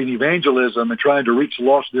doing evangelism and trying to reach the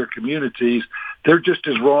lost in their communities, they're just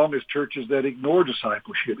as wrong as churches that ignore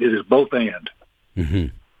discipleship. It is both and.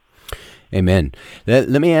 Mm-hmm. Amen.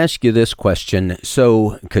 Let me ask you this question.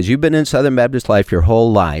 So, because you've been in Southern Baptist life your whole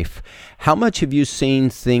life, how much have you seen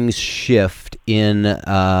things shift in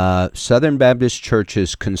Southern Baptist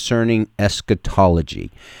churches concerning eschatology?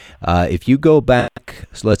 If you go back,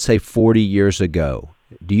 let's say 40 years ago,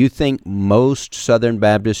 do you think most Southern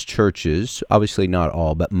Baptist churches, obviously not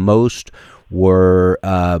all, but most, were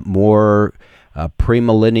more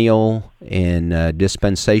premillennial and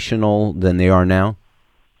dispensational than they are now?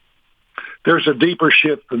 There's a deeper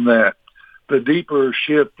shift than that. The deeper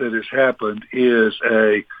shift that has happened is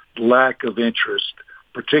a lack of interest,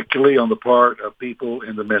 particularly on the part of people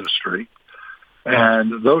in the ministry.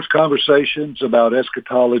 And those conversations about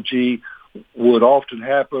eschatology would often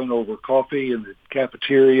happen over coffee in the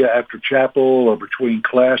cafeteria after chapel or between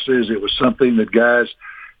classes. It was something that guys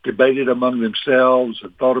debated among themselves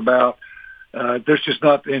and thought about. There's just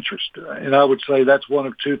not the interest. And I would say that's one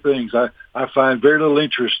of two things. I find very little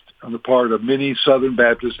interest on the part of many Southern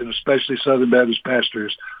Baptists, and especially Southern Baptist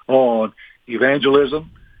pastors, on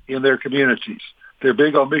evangelism in their communities. They're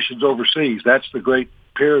big on missions overseas. That's the great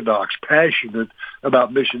paradox. Passionate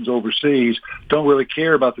about missions overseas, don't really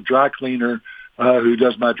care about the dry cleaner who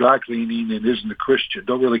does my dry cleaning and isn't a Christian.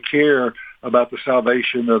 Don't really care about the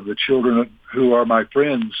salvation of the children who are my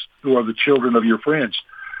friends, who are the children of your friends.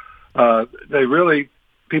 They really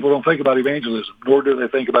people don't think about evangelism, nor do they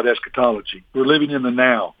think about eschatology. We're living in the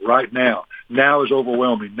now, right now. Now is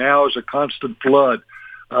overwhelming. Now is a constant flood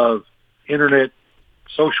of internet,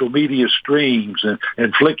 social media streams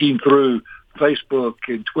and flicking through Facebook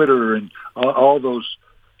and Twitter and all those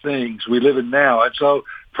things. We live in now. And so,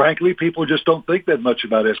 frankly, people just don't think that much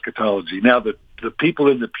about eschatology. Now, the people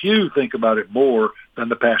in the pew think about it more than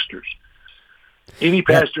the pastors. Any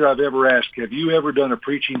pastor I've ever asked, have you ever done a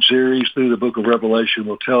preaching series through the book of Revelation,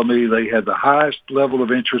 will tell me they had the highest level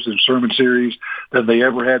of interest in sermon series than they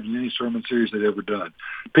ever had in any sermon series they'd ever done.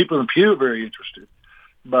 People in the pew are very interested,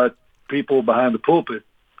 but people behind the pulpit,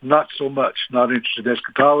 not so much. Not interested in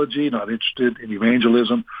eschatology, not interested in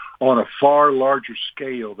evangelism on a far larger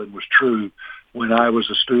scale than was true when I was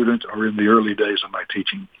a student or in the early days of my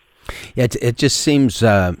teaching. Yeah, it just seems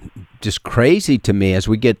just crazy to me as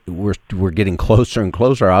we're getting closer and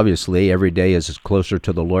closer. Obviously, every day is closer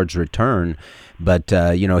to the Lord's return. But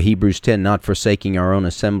Hebrews 10, not forsaking our own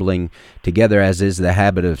assembling together, as is the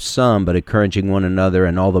habit of some, but encouraging one another,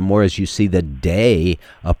 and all the more as you see the day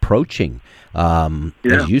approaching. As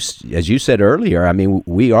you said earlier, I mean,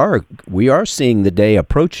 we are seeing the day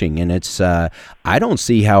approaching, and it's I don't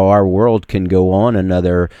see how our world can go on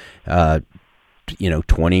another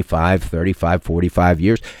 25, 35, 45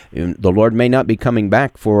 years. The Lord may not be coming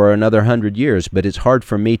back for another 100 years, but it's hard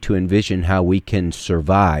for me to envision how we can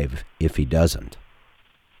survive if he doesn't.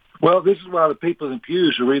 Well, this is why the people in the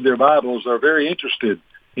pews who read their Bibles are very interested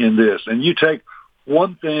in this. And you take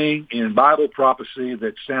one thing in Bible prophecy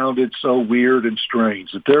that sounded so weird and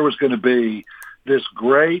strange, that there was going to be this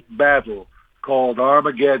great battle called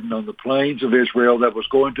Armageddon on the plains of Israel that was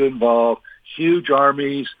going to involve huge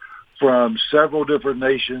armies from several different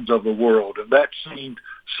nations of the world. And that seemed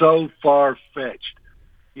so far-fetched.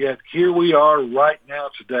 Yet here we are right now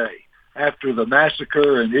today. After the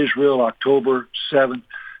massacre in Israel, October 7th,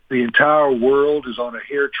 the entire world is on a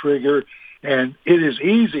hair trigger. And it is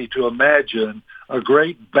easy to imagine a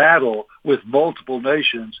great battle with multiple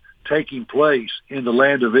nations taking place in the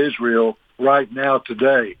land of Israel right now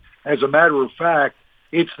today. As a matter of fact,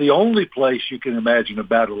 it's the only place you can imagine a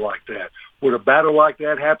battle like that. Would a battle like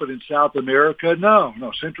that happen in South America? No.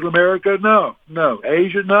 Central America? No.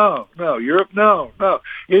 Asia? No. Europe? No.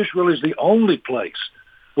 Israel is the only place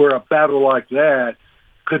where a battle like that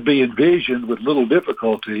could be envisioned with little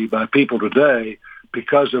difficulty by people today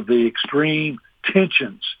because of the extreme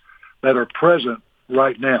tensions that are present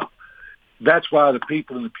right now. That's why the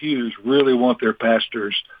people in the pews really want their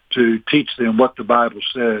pastors to teach them what the Bible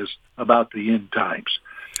says about the end times.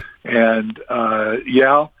 And,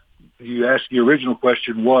 you asked, the original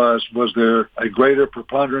question was there a greater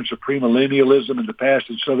preponderance of premillennialism in the past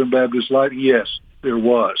in Southern Baptist life? Yes, there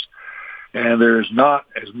was. And there's not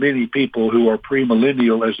as many people who are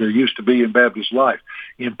premillennial as there used to be in Baptist life,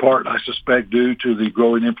 in part, I suspect, due to the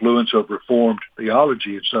growing influence of Reformed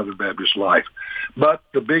theology in Southern Baptist life. But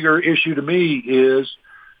the bigger issue to me is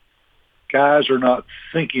guys are not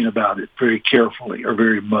thinking about it very carefully or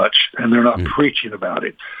very much, and they're not preaching about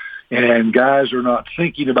it. And guys are not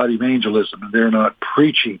thinking about evangelism, and they're not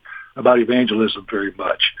preaching about evangelism very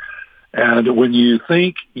much. And when you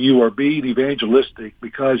think you are being evangelistic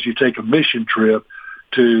because you take a mission trip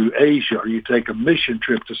to Asia or you take a mission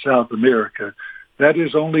trip to South America, that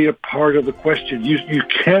is only a part of the question. You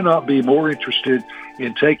cannot be more interested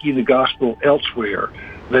in taking the gospel elsewhere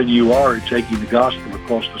than you are in taking the gospel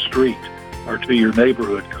across the street or to your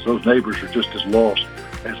neighborhood, because those neighbors are just as lost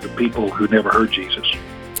as the people who never heard Jesus.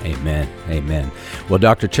 Amen. Well,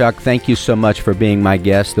 Dr. Chuck, thank you so much for being my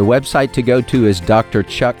guest. The website to go to is Dr.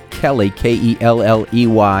 Chuck Kelley, KELLEY.com,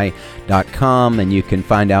 and you can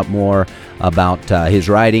find out more about his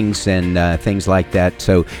writings and things like that.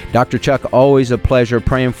 So, Dr. Chuck, always a pleasure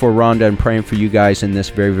praying for Rhonda and praying for you guys in this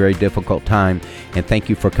very, very difficult time. And thank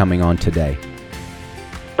you for coming on today.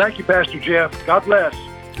 Thank you, Pastor Jeff. God bless.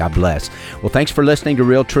 God bless. Well, thanks for listening to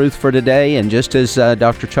Real Truth for today. And just as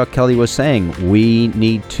Dr. Chuck Kelley was saying, we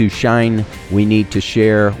need to shine, we need to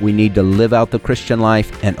share, we need to live out the Christian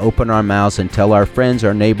life and open our mouths and tell our friends,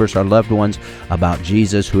 our neighbors, our loved ones about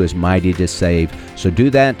Jesus, who is mighty to save. So do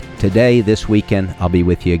that today, this weekend. I'll be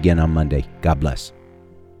with you again on Monday. God bless.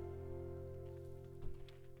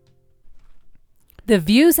 The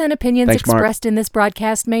views and opinions expressed in this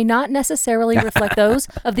broadcast may not necessarily reflect those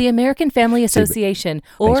of the American Family Association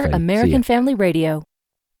or American Family Radio.